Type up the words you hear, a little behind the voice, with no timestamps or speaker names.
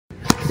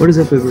What is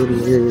up, everybody?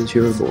 It is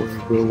your boy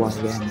Will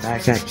YM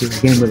back at you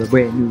again with a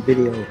brand new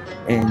video,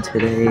 and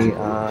today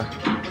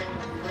I'm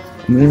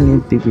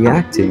going to be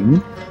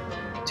reacting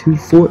to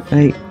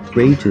Fortnite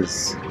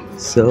rages.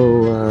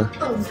 So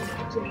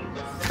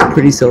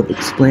pretty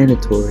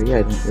self-explanatory.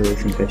 I don't really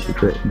think I should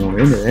get more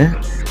into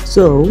that.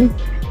 So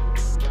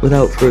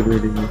without further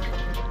ado,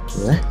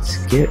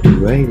 let's get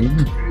right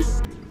in.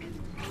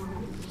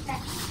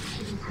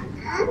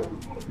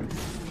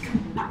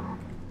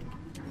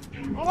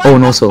 Oh,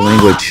 and also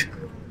language.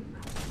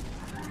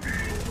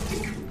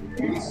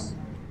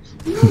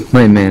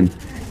 My man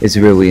is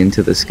really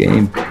into this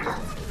game.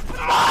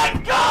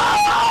 My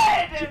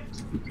God!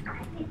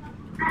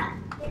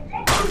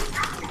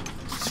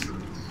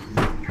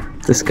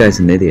 This guy's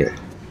an idiot.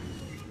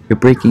 You're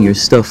breaking your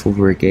stuff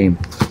over a game.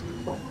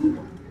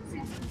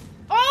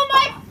 Oh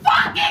my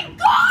fucking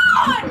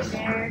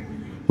God!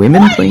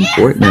 Women playing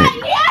Fortnite.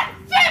 He had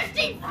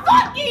 50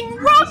 fucking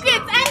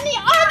rockets and the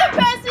other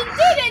person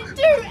didn't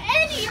do anything!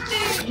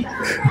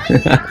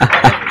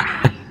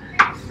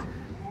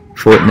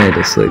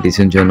 FORTNITUS, ladies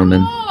and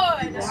gentlemen.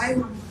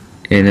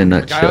 In a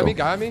nutshell.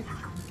 Guy on me.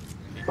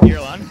 You're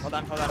alone. Hold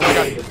on.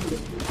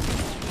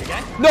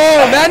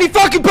 No, man, he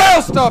fucking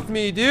barrel stuffed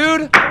me,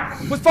 dude!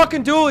 With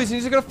fucking dualies, and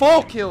he's gonna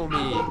full kill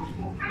me.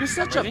 You're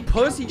such a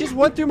pussy. He just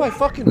went through my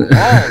fucking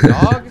wall,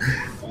 dog.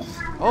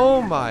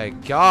 Oh my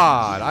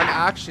God. I'm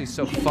actually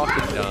so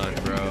fucking done,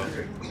 bro.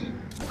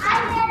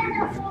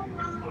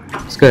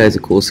 This guy has a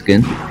cool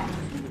skin.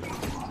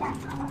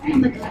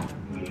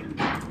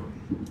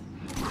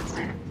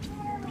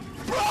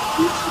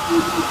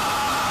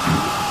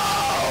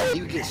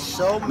 You get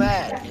so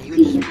mad and you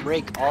just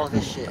break all of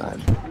his shit.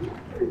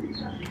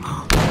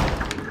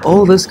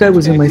 Oh, this guy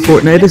was in my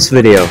FORTNITUS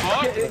video.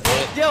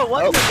 Yo,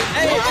 what?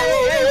 Hey,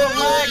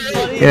 relax,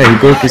 buddy. Yeah, he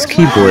broke his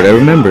keyboard, I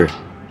remember.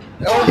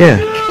 Yeah.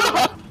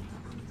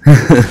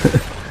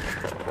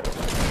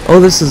 Oh,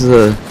 this is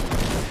a...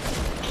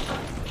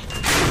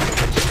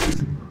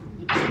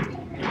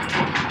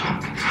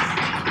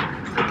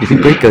 Did he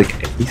break, like,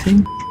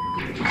 everything?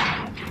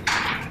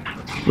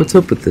 What's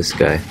up with this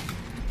guy?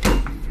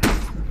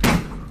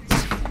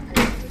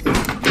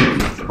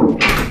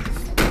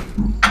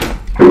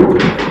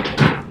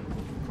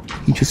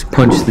 He just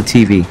punched the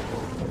TV.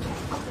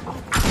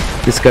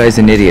 This guy's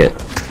an idiot.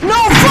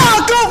 No,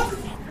 fuck! Go!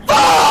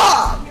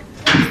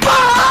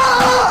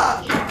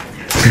 Fuck!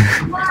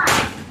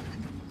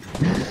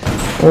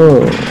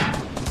 Oh.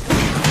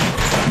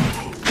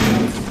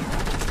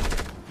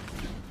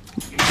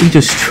 He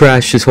just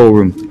trashed his whole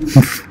room.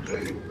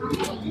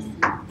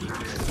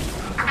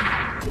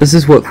 This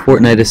is what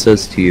FORTNITUS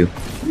does to you.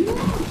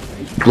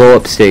 Blow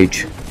up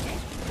stage.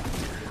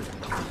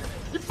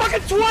 You're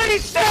fucking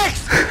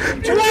 26!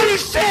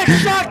 26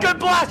 shotgun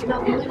blast!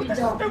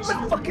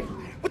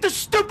 With the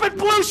stupid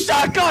blue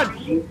shotgun!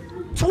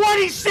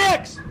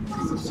 26!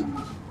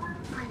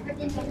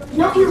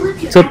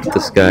 What's up with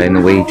this guy and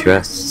the way he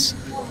dresses?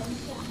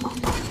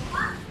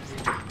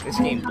 This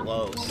game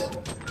blows.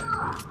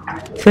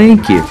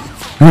 Thank you.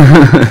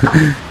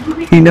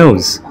 He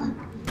knows.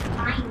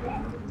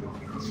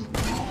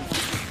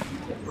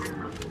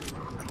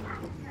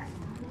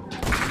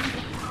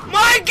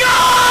 My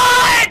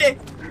God!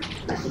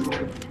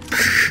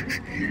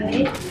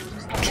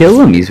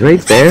 Kill him, he's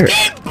right there.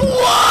 It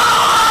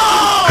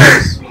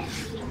blows!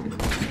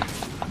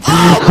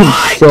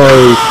 I'm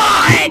sorry.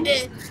 God!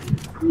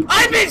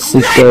 I've been guy's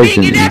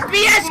sniping in an-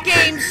 FPS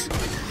games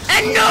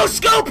and no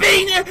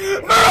scoping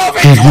for over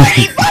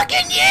 20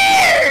 fucking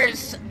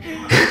years!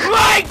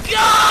 My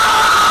God!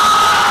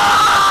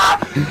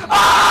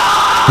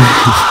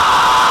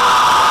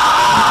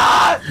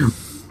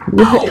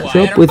 What's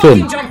up with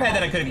him? Jump pad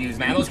that I could have used,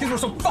 man. Those kids were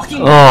so fucking.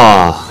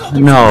 Oh,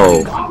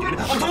 no.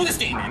 I'm doing this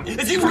game, man.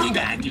 It's fucking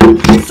bad, dude.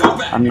 It's so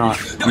bad. I'm not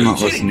No, are you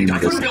listening kidding me? to I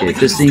this couldn't kid. build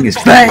Just seeing his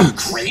metal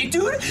face. crate,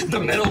 dude. The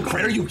metal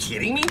crate. Are you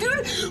kidding me,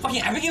 dude?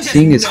 Fucking everything.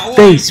 Seeing his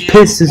face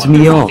pisses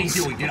me off.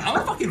 Doing, dude. I'm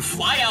gonna fucking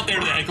fly out there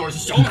to the headquarters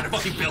and show them how to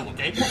fucking build,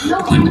 okay?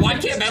 Like, why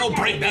can't metal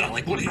break metal?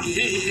 Like, what? Is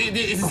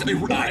this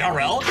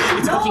IRL?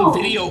 It's a fucking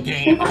video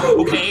game,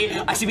 okay?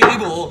 I should be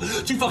able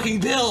to fucking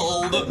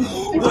build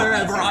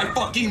wherever I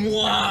fucking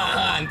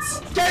want.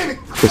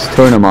 Just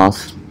turn him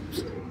off.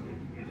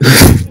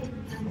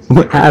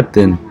 What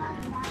happened?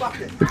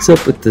 What's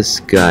up with this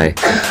guy?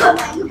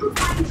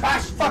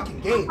 Trash fucking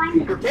game.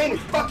 Your game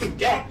is fucking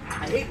dead.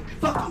 I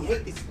fucking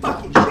hate this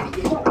fucking shitty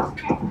game.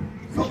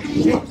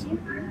 Fucking shit.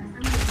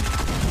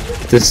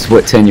 This is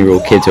what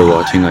 10-year-old kids are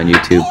watching on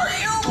YouTube.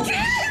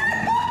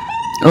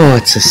 Oh,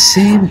 it's the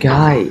same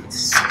guy.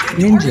 It's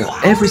Ninja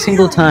every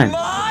single time.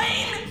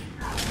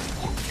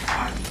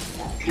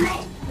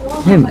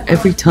 Him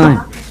every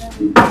time.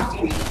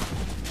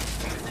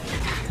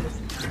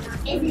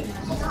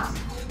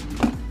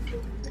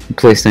 He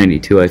plays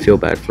 92. I feel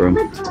bad for him.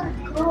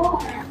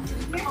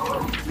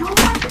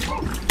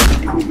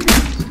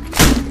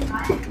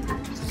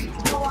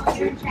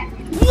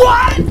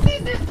 What?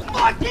 This is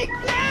fucking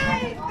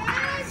game!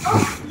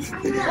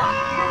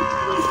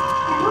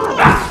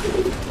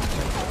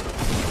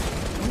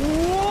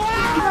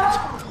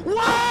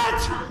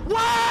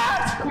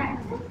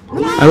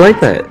 I like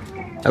that.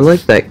 I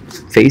like that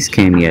face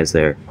cam he has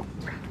there.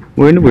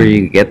 Where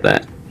you get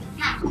that?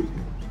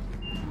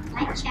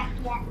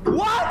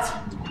 What?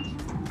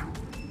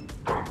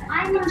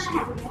 I'm in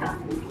check.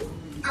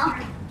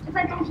 If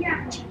I come here,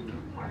 I'm in check.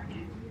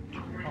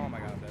 Oh my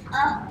god.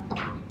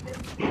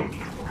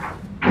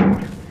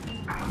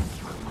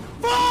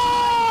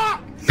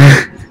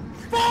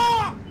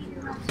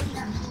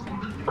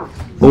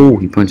 Oh,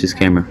 he punched his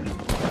camera.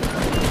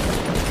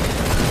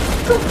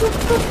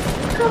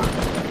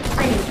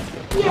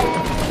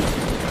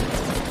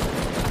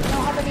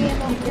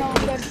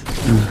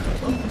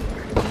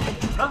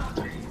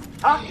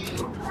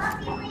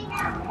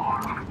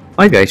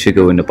 My guy should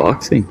go into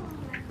boxing.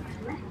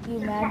 You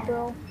mad,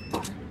 bro?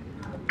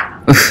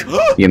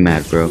 You're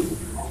mad, bro.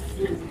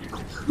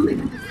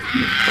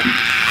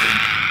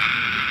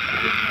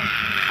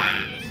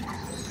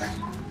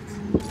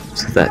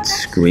 What's that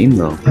scream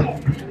though?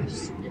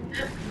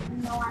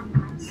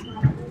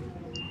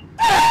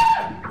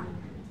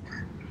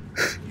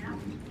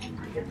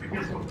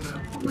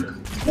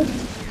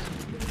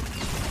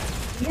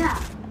 Yeah.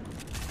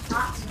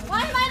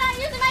 Why am I not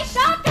using my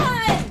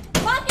shotgun?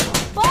 Fucking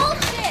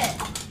bullshit!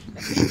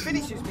 He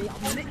finishes me,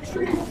 I'm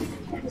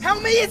literally.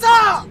 Help me, it's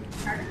up!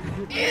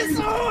 It's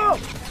up!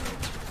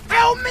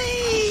 Help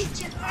me!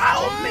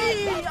 Help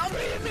me!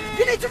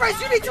 You need to race,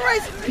 you need to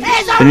race!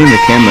 It's up! Spinning the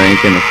camera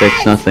ain't gonna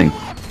fix nothing.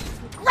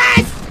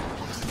 Race!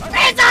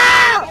 It's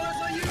up!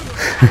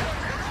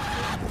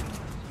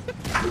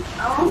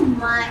 Oh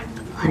my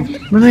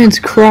god. My man's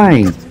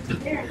crying.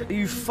 Are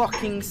you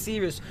fucking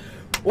serious?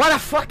 Why the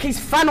fuck is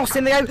Thanos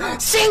in the game?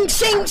 Sing,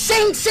 sing,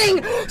 sing,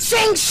 sing!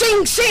 Sing,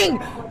 sing, sing!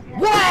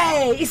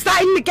 Why? Is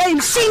that in the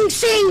game? Sing,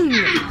 sing!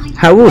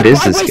 How old is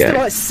I this wasted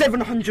guy? like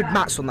 700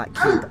 mats on that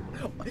kid.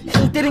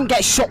 He didn't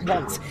get shot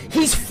once.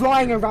 He's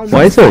flying around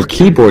Why with is there a fucking-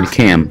 keyboard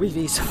cam? with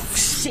his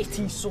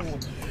shitty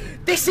sword.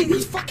 This is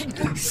he's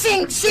fucking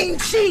sing, sing,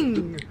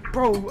 sing!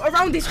 Bro,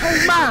 around this whole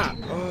map!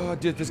 Oh,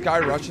 dude, this guy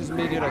rushes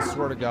me, dude. I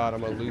swear to God,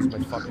 I'm gonna lose my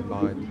fucking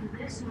mind.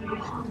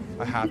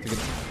 I have to get.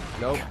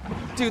 Nope.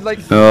 Dude, like.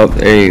 Oh,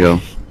 there you go.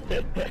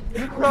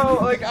 Bro,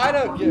 like, I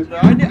don't get it, bro.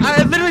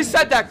 I literally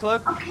said that,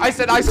 Cliff. I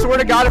said, I swear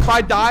to God, if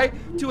I die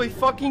to a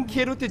fucking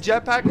kid with a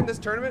jetpack in this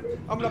tournament,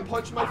 I'm gonna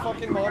punch my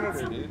fucking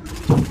monitor, dude.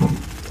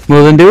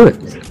 Well, then do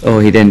it. Oh,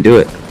 he didn't do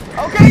it.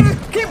 Okay,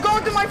 just keep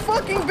going to my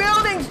fucking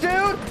buildings,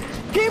 dude!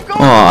 Keep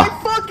going Aw. to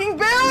my fucking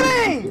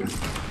buildings!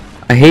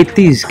 I hate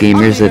these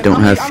gamers that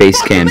don't have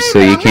face cams, so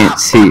you can't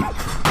see.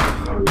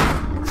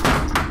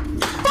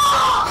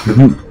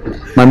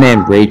 My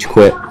man rage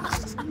quit.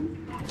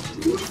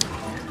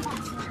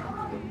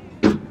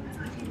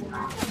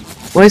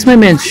 Why is my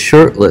man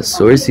shirtless?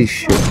 Or is he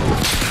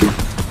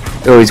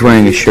shirtless? Oh, he's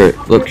wearing a shirt.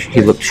 Look,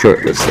 he looked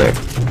shirtless there.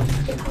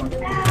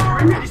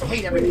 I just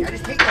hate everything. I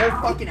just hate the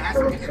whole fucking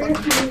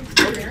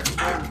aspect.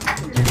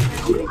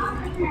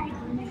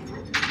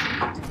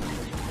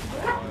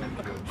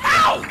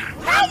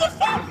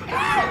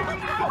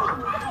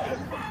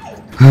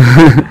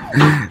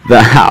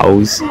 The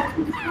house.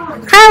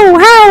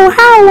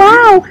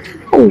 How?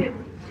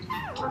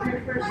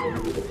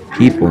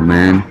 People,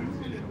 man.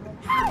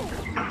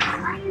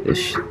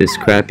 This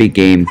crappy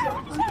game.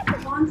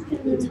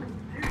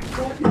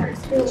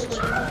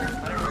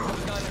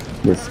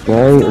 This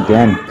guy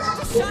again.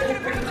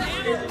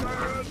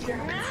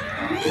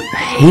 I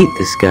hate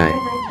this guy.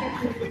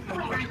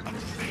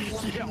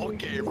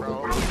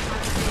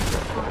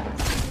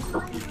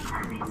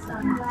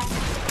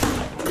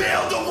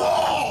 Build the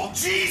wall!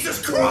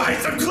 Jesus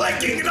Christ, I'm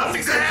clicking and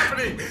nothing's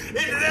happening!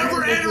 It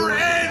never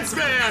ends,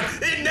 man!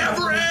 It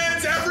never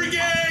ends every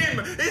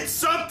game! It's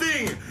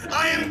something!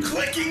 I am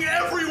clicking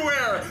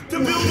everywhere to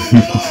build a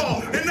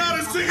wall! And not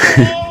a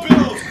single wall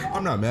built!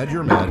 I'm not mad,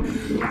 you're mad.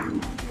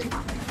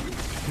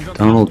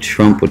 Donald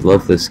Trump would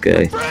love this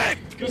guy. I'm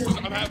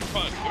having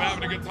fun. I'm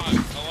having a good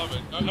time. I love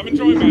it. I'm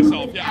enjoying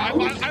myself. Yeah,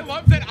 I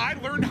love that I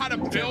learned how to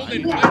build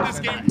and play this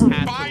game for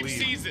 5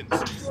 seasons.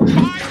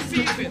 5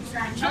 seasons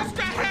just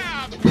to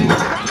have a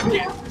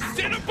rocket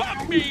sit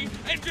above me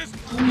and just.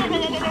 I'm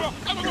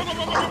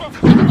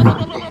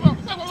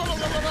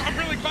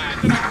really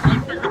glad that I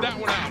figured that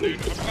one out, dude.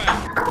 I'm glad.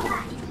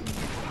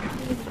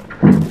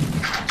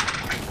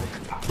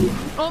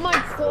 Oh my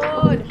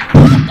god!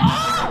 Fuck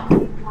off!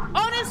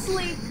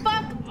 Honestly,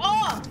 fuck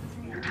off!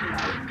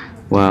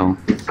 Wow.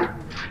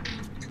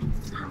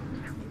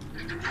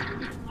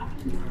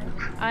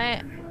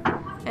 I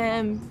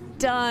am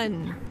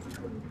done.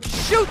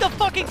 Shoot the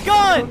fucking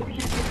gun!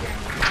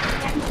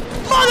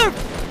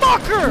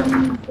 Motherfucker!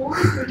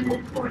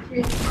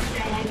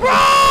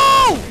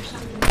 Bro!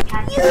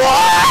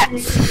 What?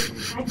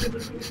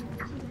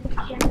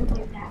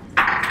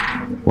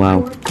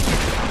 Wow.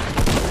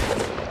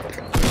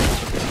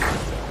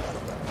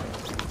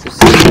 Just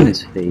seeing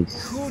his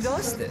face. Who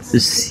does this?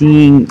 Just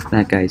seeing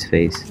that guy's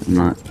face. I'm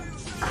not.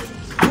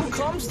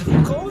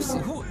 Who goes?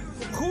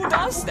 Who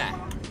does that?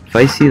 If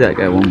I see that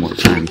guy one more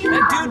time,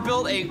 That dude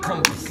built a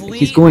complete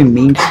he's going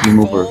mainstream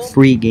over a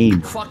free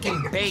game.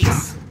 fucking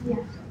base.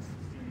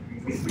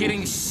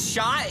 getting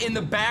shot in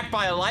the back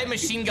by a light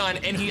machine gun,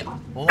 and he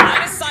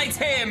line of sights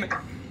him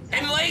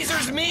and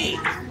lasers me.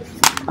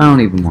 I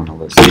don't even want to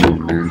listen to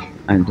him, man.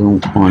 I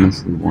don't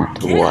honestly want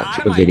to watch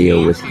a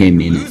video with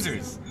him in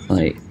it.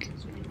 Like,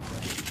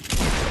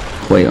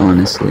 quite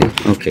honestly.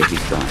 Okay,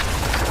 he's gone.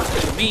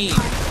 Me.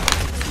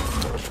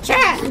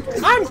 Chat!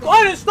 I'm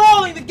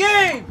uninstalling the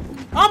game!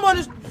 I'm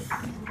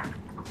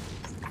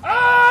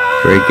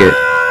Break it.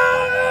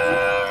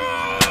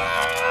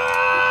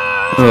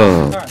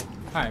 Oh.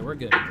 Alright, we're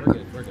good. We're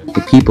good. We're good.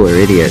 The people are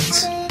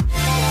idiots.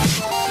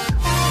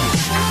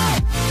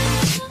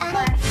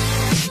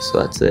 So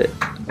that's it.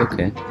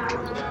 Okay.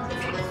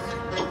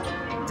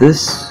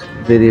 This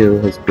video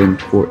has been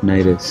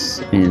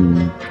FORTNITUS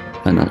in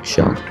a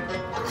nutshell.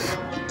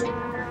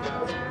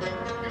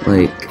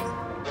 Like,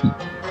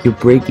 you're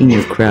breaking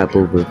your crap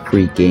over a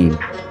free game,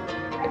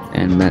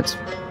 and that's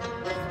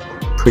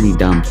pretty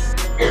dumb.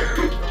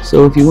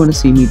 So if you want to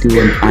see me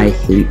do an I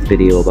hate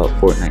video about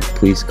Fortnite,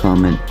 please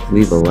comment,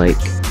 leave a like,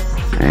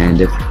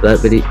 and if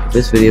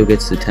this video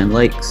gets to 10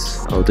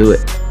 likes, I'll do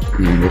it.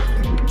 And if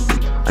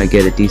I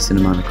get a decent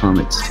amount of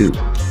comments too.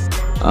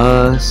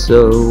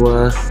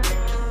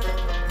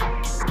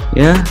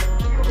 Yeah,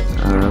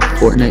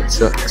 Fortnite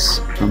sucks.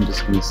 I'm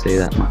just gonna say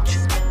that much.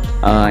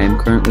 I am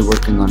currently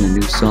working on a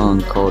new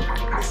song called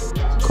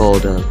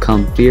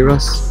Come Fear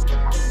Us.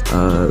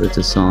 It's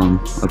a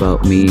song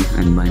about me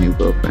and my new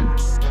girlfriend.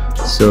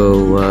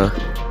 So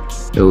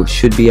it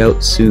should be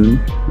out soon.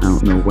 I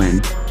don't know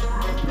when.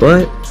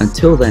 But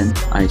until then,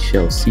 I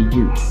shall see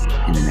you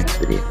in the next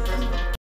video.